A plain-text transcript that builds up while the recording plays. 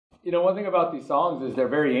One thing about these songs is they're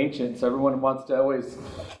very ancient, so everyone wants to always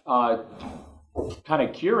kind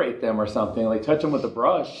of curate them or something, like touch them with a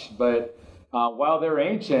brush. But while they're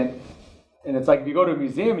ancient, and it's like if you go to a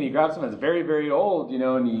museum and you grab something that's very, very old,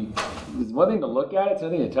 and it's one thing to look at it, it's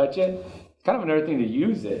another thing to touch it. It's kind of another thing to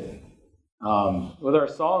use it. With our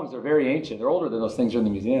songs, they're very ancient. They're older than those things are in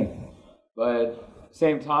the museum. But at the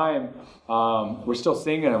same time, we're still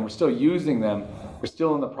singing them. We're still using them. We're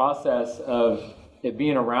still in the process of it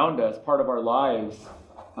being around us, part of our lives.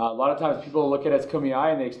 A lot of times people look at us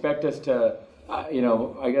Kumeyaay and they expect us to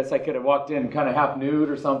I guess I could have walked in kind of half nude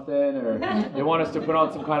or something, or they want us to put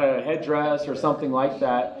on some kind of headdress or something like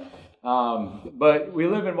that. But we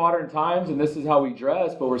live in modern times, and this is how we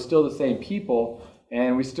dress, but we're still the same people,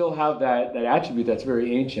 and we still have that attribute that's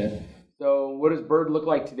very ancient. So what does Bird look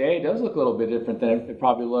like today? It does look a little bit different than it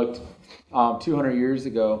probably looked 200 years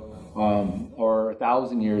ago or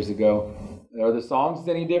 1,000 years ago. Are the songs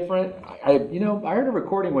any different? I heard a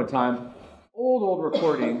recording one time, old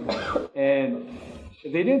recording, and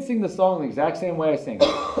they didn't sing the song the exact same way I sing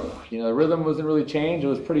it. The rhythm wasn't really changed. It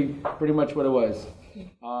was pretty much what it was.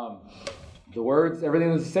 The words,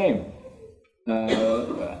 everything was the same.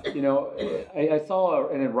 I saw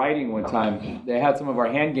in writing one time, they had some of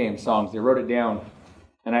our hand game songs. They wrote it down,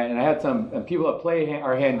 and I had some people that play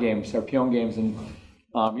our hand games, our peon games, and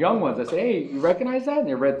young ones. I said, "Hey, you recognize that?" And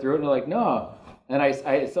they read through it, and they're like, "No." And I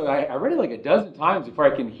read it like a dozen times before I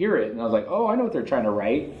can hear it, and I was like, "Oh, I know what they're trying to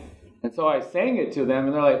write." And so I sang it to them,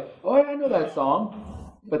 and they're like, "Oh, I know that song,"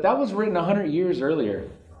 but that was written 100 years earlier.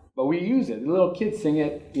 But we use it. The little kids sing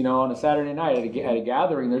it, on a Saturday night at a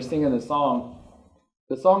gathering. They're singing the song.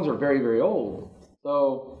 The songs are very, very old.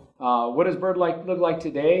 So what does Bird look like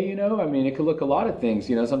today? It could look a lot of things.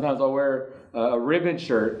 Sometimes I'll wear a ribbon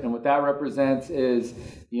shirt, and what that represents is,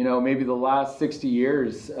 maybe the last 60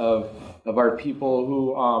 years of our people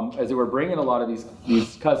who, as they were bringing a lot of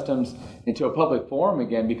these customs into a public forum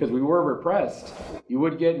again, because we were repressed. You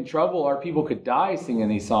would get in trouble. Our people could die singing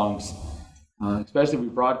these songs, especially if we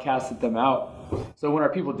broadcasted them out. So when our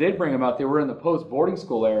people did bring them out, they were in the post-boarding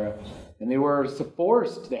school era. And they were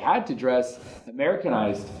forced, they had to dress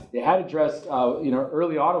Americanized. They had to dress,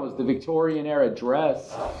 early on it was the Victorian era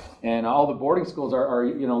dress. And all the boarding schools are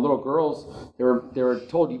little girls, they were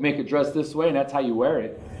told you make a dress this way and that's how you wear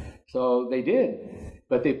it. So they did.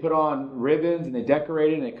 But they put on ribbons and they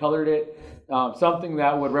decorated and they colored it. Something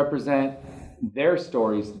that would represent their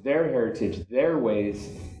stories, their heritage, their ways.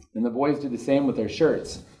 And the boys did the same with their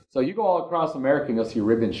shirts. So you go all across America and you'll see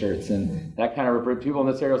ribbon shirts, and that kind of people in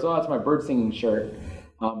this area go, "Oh, that's my bird singing shirt."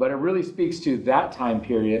 But it really speaks to that time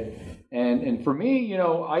period. And for me,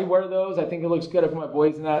 I wear those. I think it looks good. I put my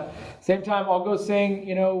boys in that. Same time, I'll go sing,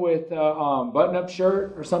 with a button-up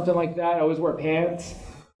shirt or something like that. I always wear pants.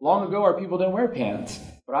 Long ago, our people didn't wear pants,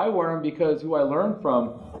 but I wear them because who I learned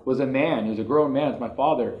from was a man. He was a grown man. It's my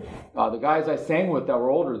father. The guys I sang with that were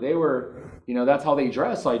older, they were, that's how they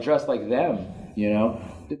dressed. So I dressed like them.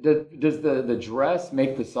 Does the dress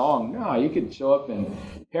make the song? No, you could show up in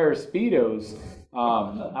a pair of Speedos.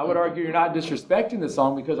 I would argue you're not disrespecting the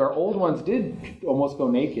song because our old ones did almost go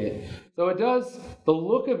naked. So it does, the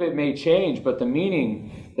look of it may change, but the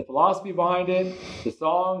meaning, the philosophy behind it, the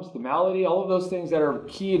songs, the melody, all of those things that are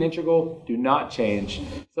key and integral do not change.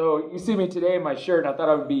 So you see me today in my shirt, and I thought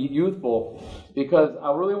I would be youthful because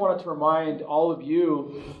I really wanted to remind all of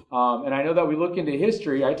you, and I know that we look into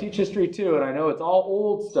history. I teach history too, and I know it's all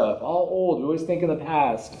old stuff, all old. We always think in the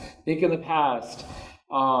past,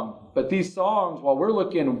 but these songs, while we're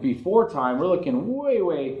looking before time, we're looking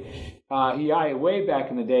way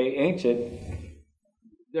back in the day, ancient.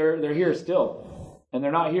 They're here still. And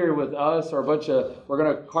they're not here with us or a bunch of, we're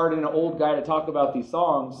going to cart in an old guy to talk about these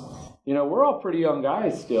songs. We're all pretty young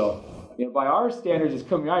guys still. By our standards as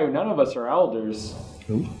Kumeyaay, none of us are elders.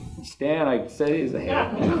 Stan, I say, is a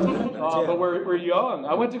head. But we're young.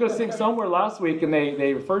 I went to go sing somewhere last week, and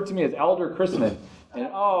they referred to me as Elder Chrisman. And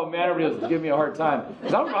oh man, everybody was giving me a hard time.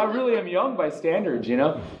 Because I really am young by standards,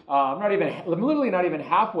 I'm literally not even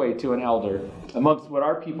halfway to an elder amongst what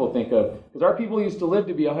our people think of. Because our people used to live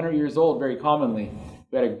to be 100 years old very commonly.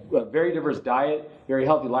 We had a very diverse diet, very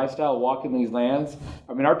healthy lifestyle, walking these lands.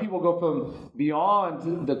 Our people go from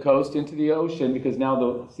beyond the coast into the ocean because now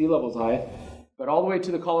the sea level's high, but all the way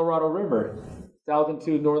to the Colorado River, south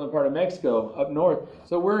into the northern part of Mexico, up north.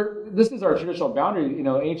 So this is our traditional boundary,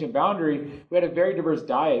 ancient boundary. We had a very diverse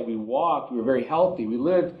diet. We walked. We were very healthy. We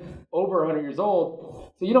lived over 100 years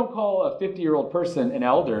old. So you don't call a 50-year-old person an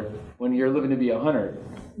elder when you're living to be 100.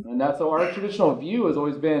 And that's so our traditional view has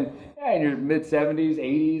always been, in your mid-70s,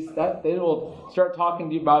 80s, that they will start talking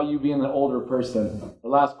to you about you being an older person, the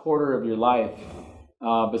last quarter of your life.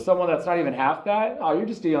 But someone that's not even half that, oh, you're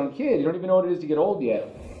just a young kid. You don't even know what it is to get old yet.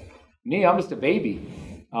 Me, I'm just a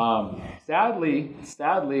baby. Sadly,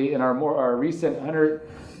 in our recent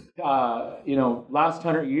last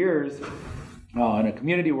 100 years, in a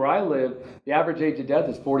community where I live, the average age of death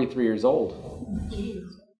is 43 years old.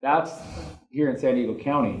 That's here in San Diego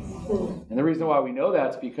County. And the reason why we know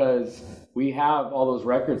that's because we have all those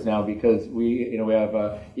records now, because we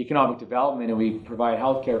have economic development and we provide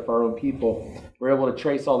health care for our own people. We're able to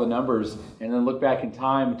trace all the numbers and then look back in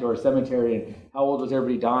time to our cemetery and how old was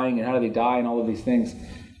everybody dying and how did they die and all of these things.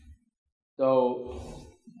 So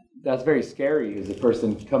that's very scary as a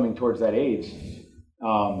person coming towards that age.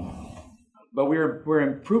 But we're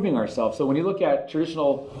improving ourselves. So when you look at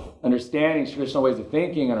traditional understandings, traditional ways of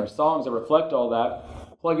thinking, and our songs that reflect all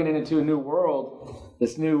that, plugging it into a new world,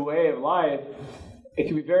 this new way of life, it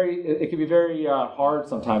can be very hard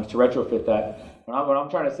sometimes to retrofit that. When I'm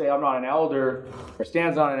trying to say I'm not an elder, or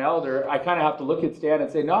Stan's not an elder, I kind of have to look at Stan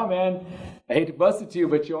and say, no, man, I hate to bust it to you,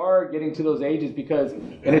 but you are getting to those ages, because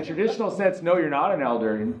in a traditional sense, no, you're not an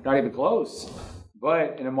elder, not even close.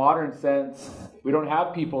 But in a modern sense, we don't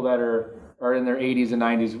have people that are in their 80s and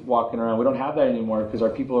 90s walking around. We don't have that anymore because our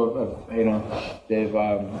people they've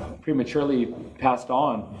prematurely passed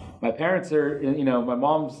on. My parents are, my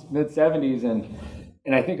mom's mid-70s,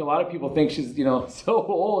 and I think a lot of people think she's, so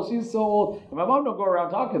old. She's so old. And my mom don't go around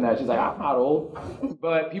talking that. She's like, I'm not old.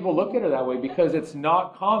 But people look at her that way because it's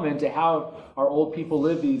not common to have our old people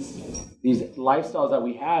live these lifestyles that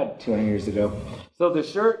we had 200 years ago. So the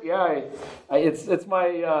shirt, it's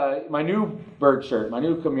my new bird shirt, my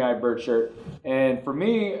new Kumeyaay bird shirt. And for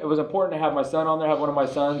me, it was important to have my son on there, have one of my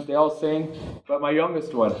sons. They all sing, but my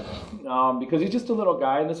youngest one, because he's just a little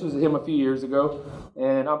guy, and this was him a few years ago.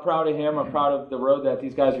 And I'm proud of him. I'm proud of the road that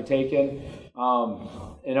these guys are taking.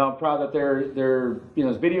 And I'm proud that they're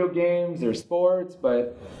there's video games, there's sports,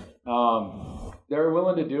 but they're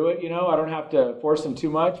willing to do it. I don't have to force them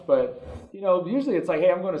too much, but usually it's like,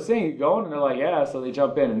 hey, I'm going to sing. You going? And they're like, yeah. So they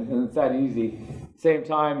jump in, and it's that easy. Same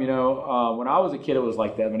time, when I was a kid, it was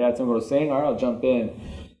like that. My dad said, I'm going to sing. All right, I'll jump in.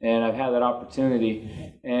 And I've had that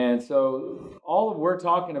opportunity. And so all of we're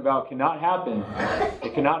talking about cannot happen.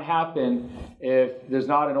 It cannot happen if there's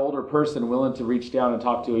not an older person willing to reach down and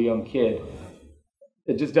talk to a young kid.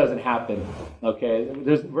 It just doesn't happen, okay?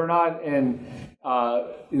 We're not in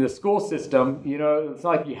the school system. It's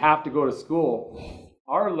not like you have to go to school.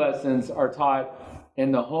 Our lessons are taught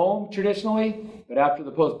in the home traditionally, but after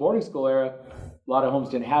the post-boarding school era, a lot of homes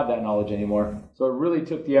didn't have that knowledge anymore. So it really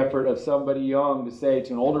took the effort of somebody young to say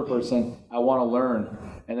to an older person, I want to learn.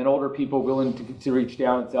 And then older people willing to reach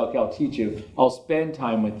down and say, okay, I'll teach you. I'll spend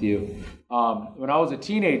time with you. When I was a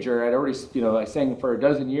teenager, I'd already, I sang for a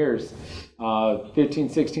dozen years, 15,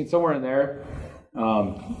 16, somewhere in there.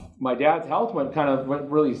 My dad's health went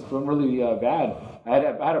really bad. I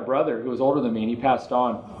had a brother who was older than me, and he passed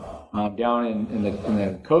on down in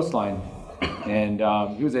the coastline. And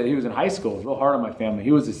he was in high school. It was real hard on my family.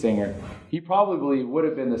 He was a singer. He probably would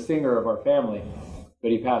have been the singer of our family,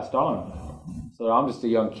 but he passed on. So I'm just a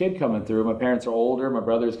young kid coming through. My parents are older. My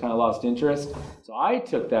brother's kind of lost interest. So I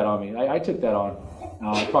took that on me. I took that on.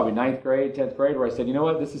 Probably 9th grade, 10th grade, where I said, you know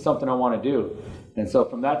what, this is something I want to do. And so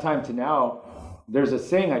from that time to now, there's a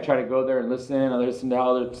sing. I try to go there and listen. I listen to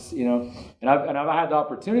how there's, and I've had the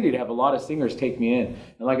opportunity to have a lot of singers take me in.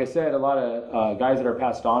 And like I said, a lot of guys that are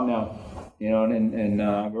passed on now, and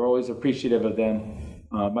we're always appreciative of them.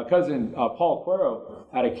 My cousin, Paul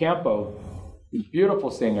Cuero, out of Campo, beautiful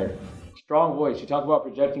singer, strong voice. You talk about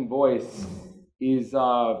projecting voice. He's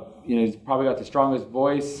probably got the strongest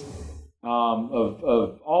voice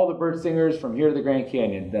of all the bird singers from here to the Grand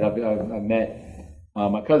Canyon that I've met.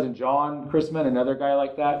 My cousin John Chrisman, another guy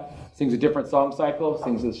like that, sings a different song cycle,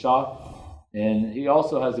 sings with shop, and he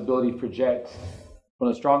also has the ability to project one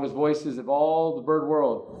of the strongest voices of all the bird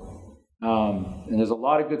world. And there's a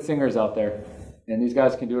lot of good singers out there, and these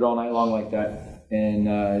guys can do it all night long like that. And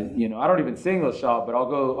I don't even sing with shop, but I'll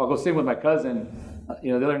go sing with my cousin.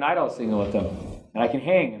 The other night I was singing with him, and I can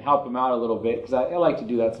hang and help him out a little bit because I like to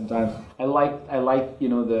do that sometimes. I like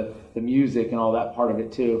the music and all that part of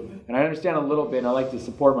it too, and I understand a little bit, and I like to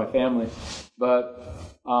support my family. But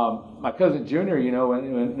my cousin Junior,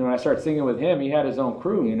 when I started singing with him, he had his own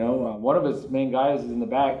crew. One of his main guys is in the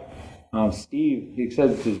back, Steve. He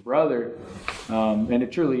says it's his brother, and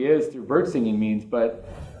it truly is through bird singing means. But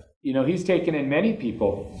he's taken in many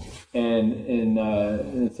people,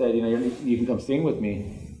 and said, you can come sing with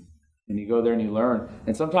me. And you go there and you learn.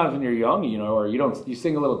 And sometimes when you're young, or you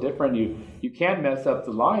sing a little different, you can mess up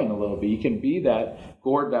the line a little bit. You can be that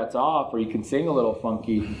chord that's off, or you can sing a little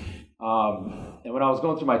funky. And when I was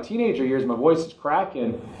going through my teenager years, my voice is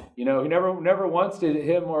cracking. He never once did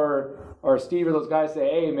him or Steve or those guys say,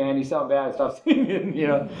 "Hey, man, you sound bad. Stop singing."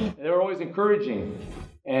 And they were always encouraging.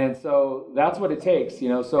 And so that's what it takes.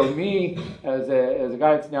 So me, as a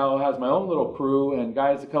guy that now has my own little crew and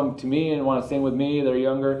guys that come to me and want to sing with me, they're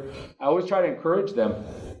younger, I always try to encourage them.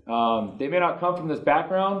 They may not come from this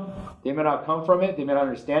background. They may not come from it. They may not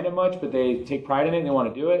understand it much, but they take pride in it and they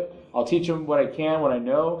want to do it. I'll teach them what I can, what I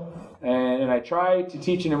know. And I try to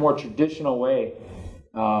teach in a more traditional way.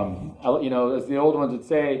 As the old ones would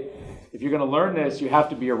say, if you're going to learn this, you have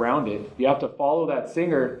to be around it. You have to follow that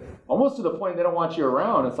singer almost to the point they don't want you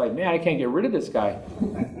around. It's like, man, I can't get rid of this guy.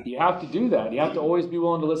 You have to do that. You have to always be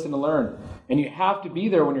willing to listen to learn. And you have to be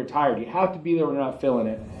there when you're tired. You have to be there when you're not feeling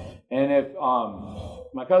it. And if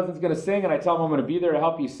my cousin's going to sing and I tell him I'm going to be there to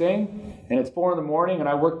help you sing, and it's 4 a.m. and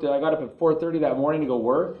I got up at 4:30 that morning to go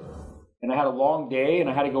work, and I had a long day and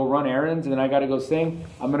I had to go run errands and then I got to go sing,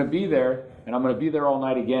 I'm going to be there. And I'm going to be there all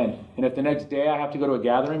night again. And if the next day I have to go to a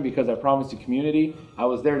gathering because I promised the community I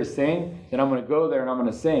was there to sing, then I'm going to go there and I'm going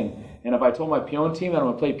to sing. And if I told my peon team that I'm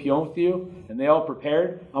going to play peon with you and they all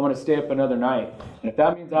prepared, I'm going to stay up another night. And if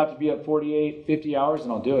that means I have to be up 48, 50 hours, then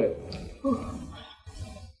I'll do it.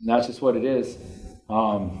 And that's just what it is.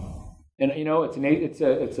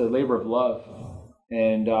 It's a labor of love.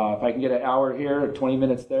 And if I can get an hour here or 20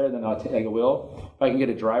 minutes there, then I will. If I can get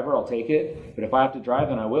a driver, I'll take it. But if I have to drive,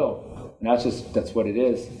 then I will. And that's what it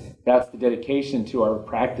is. That's the dedication to our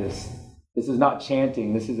practice. This is not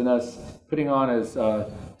chanting. This isn't us putting on, as I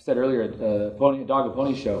said earlier, a dog and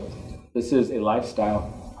pony show. This is a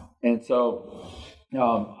lifestyle. And so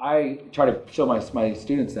I try to show my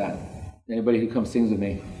students that, anybody who comes sings with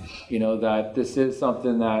me, that this is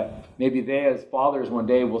something that maybe they as fathers one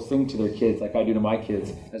day will sing to their kids like I do to my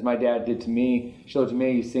kids. As my dad did to me, showed to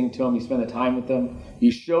me, you sing to them, you spend the time with them,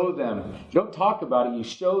 you show them. You don't talk about it, you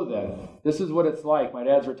show them. This is what it's like. My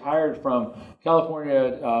dad's retired from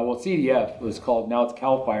California, CDF it was called, now it's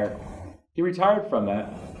CAL FIRE. He retired from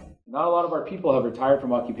that. Not a lot of our people have retired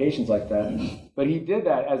from occupations like that, but he did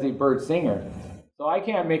that as a bird singer. So I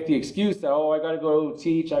can't make the excuse that, I got to go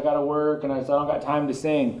teach, I got to work, and I don't got time to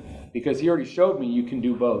sing, because he already showed me you can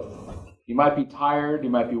do both. You might be tired, you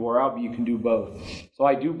might be wore out, but you can do both. So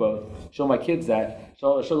I do both. Show my kids that.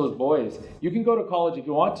 Show those boys. You can go to college if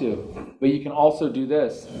you want to, but you can also do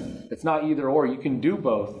this. It's not either or. You can do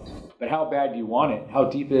both. But how bad do you want it? How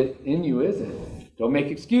deep in you is it? Don't make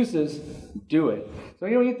excuses. Do it. So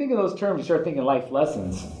when you think of those terms, you start thinking life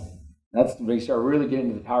lessons. That's when you start really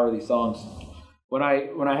getting into the power of these songs. When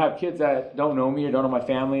I have kids that don't know me or don't know my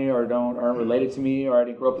family or aren't related to me or I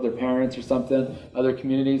didn't grow up with their parents or something, other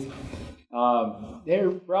communities, hey,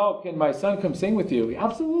 Ralph, can my son come sing with you?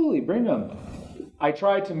 Absolutely, bring him. I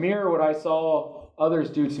try to mirror what I saw others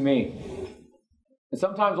do to me. And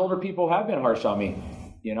sometimes older people have been harsh on me.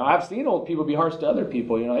 I've seen old people be harsh to other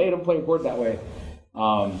people. Hey, don't play a chord that way.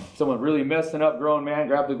 Someone really messing up, grown man,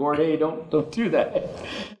 grab the gourd. Hey, don't do that.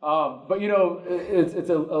 But it's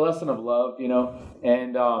a lesson of love,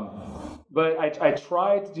 And but I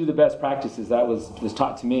try to do the best practices that was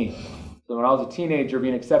taught to me. So when I was a teenager,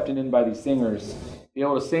 being accepted in by these singers, be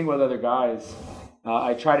able to sing with other guys,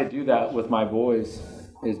 I try to do that with my boys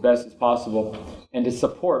as best as possible, and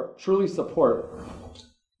to truly support,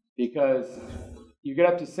 because you get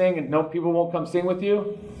up to sing and no people won't come sing with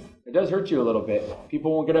you. It does hurt you a little bit.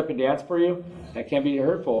 People won't get up and dance for you. That can be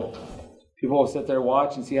hurtful. People will sit there and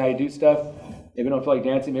watch and see how you do stuff. Maybe they don't feel like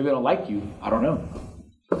dancing. Maybe they don't like you. I don't know.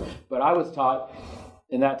 But I was taught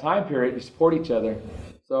in that time period to support each other.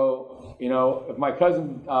 So, if my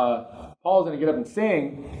cousin Paul's going to get up and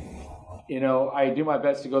sing, I do my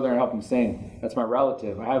best to go there and help him sing. That's my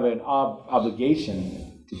relative. I have an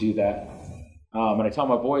obligation to do that. And I tell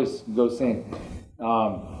my boys, go sing.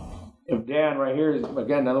 If Dan right here is,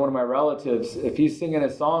 again, another one of my relatives, if he's singing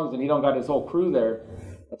his songs and he don't got his whole crew there,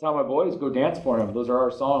 I tell my boys, go dance for him. Those are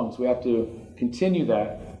our songs. We have to continue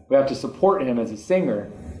that. We have to support him as a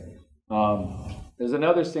singer. There's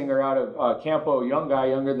another singer out of Campo, young guy,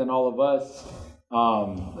 younger than all of us,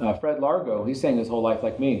 Fred Largo. He sang his whole life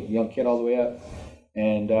like me, young kid all the way up.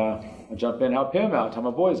 And I jump in, help him out. Tell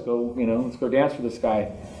my boys, let's go dance for this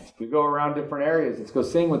guy. We go around different areas. Let's go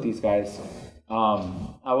sing with these guys.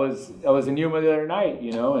 I was in Yuma the other night,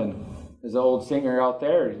 and there's an old singer out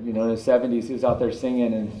there, in the 70s, he was out there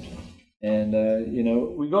singing, and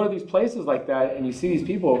we go to these places like that, and you see these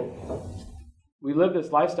people. We live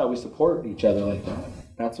this lifestyle. We support each other like that.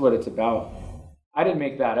 That's what it's about. I didn't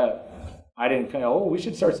make that up. I didn't we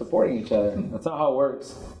should start supporting each other. That's not how it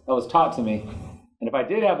works. That was taught to me. And if I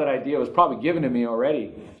did have that idea, it was probably given to me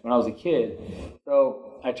already when I was a kid.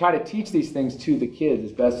 So I try to teach these things to the kids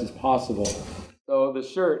as best as possible. So the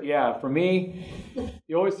shirt, yeah, for me,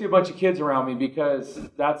 you always see a bunch of kids around me because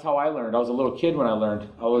that's how I learned. I was a little kid when I learned.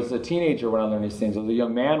 I was a teenager when I learned these things. I was a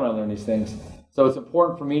young man when I learned these things. So it's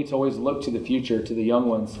important for me to always look to the future, to the young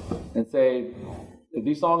ones, and say, if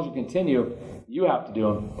these songs will continue, you have to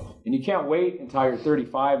do them. And you can't wait until you're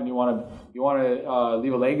 35 and you want to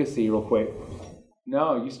leave a legacy real quick.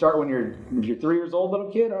 No, you start when you're 3 years old,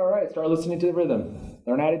 little kid. All right, start listening to the rhythm.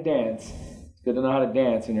 Learn how to dance. It's good to know how to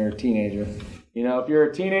dance when you're a teenager. If you're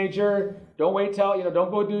a teenager, don't wait till, don't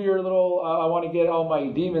go do your little, I want to get all my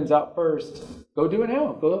demons out first. Go do it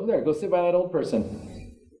now. Go over there. Go sit by that old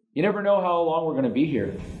person. You never know how long we're going to be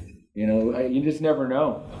here. You just never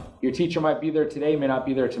know. Your teacher might be there today, may not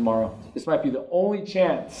be there tomorrow. This might be the only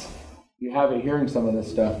chance you have at hearing some of this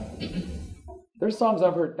stuff. There's songs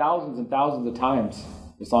I've heard thousands and thousands of times.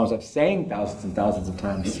 There's songs I've sang thousands and thousands of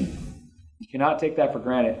times. You cannot take that for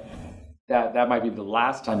granted. That might be the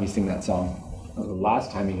last time you sing that song. Or the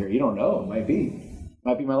last time you hear it. You don't know. It might be. It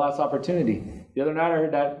might be my last opportunity. The other night I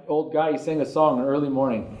heard that old guy, he sang a song in the early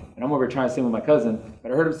morning. And I'm over trying to sing with my cousin.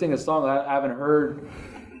 But I heard him sing a song that I haven't heard.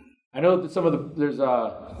 I know that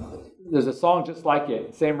there's a song just like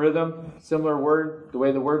it. Same rhythm, similar word, the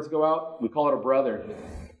way the words go out. We call it a brother.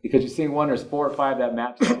 Because you sing one, there's 4 or 5 that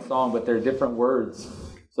match that song, but they're different words.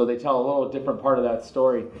 So they tell a little different part of that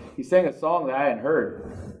story. He sang a song that I hadn't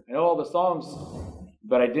heard. I know all the songs,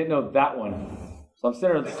 but I didn't know that one. So I'm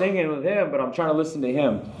sitting there singing with him, but I'm trying to listen to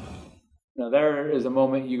him. Now there is a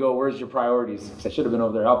moment you go, where's your priorities? Because I should have been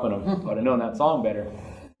over there helping him. I would have known that song better.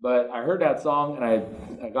 But I heard that song, and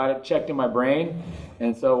I got it checked in my brain.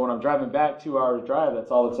 And so when I'm driving back 2 hours drive, that's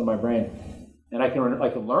all that's in my brain. And I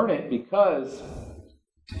can learn it because,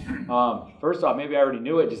 first off, maybe I already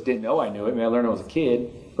knew it, just didn't know I knew it. Maybe I learned it when I was a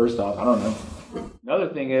kid. First off, I don't know. Another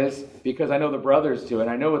thing is, because I know the brothers to it,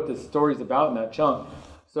 I know what the story's about in that chunk.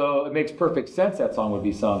 So it makes perfect sense that song would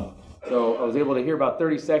be sung. So I was able to hear about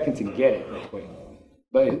 30 seconds and get it real quick.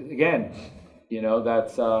 But again,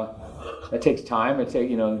 that takes time.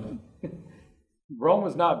 Rome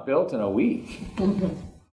was not built in a week.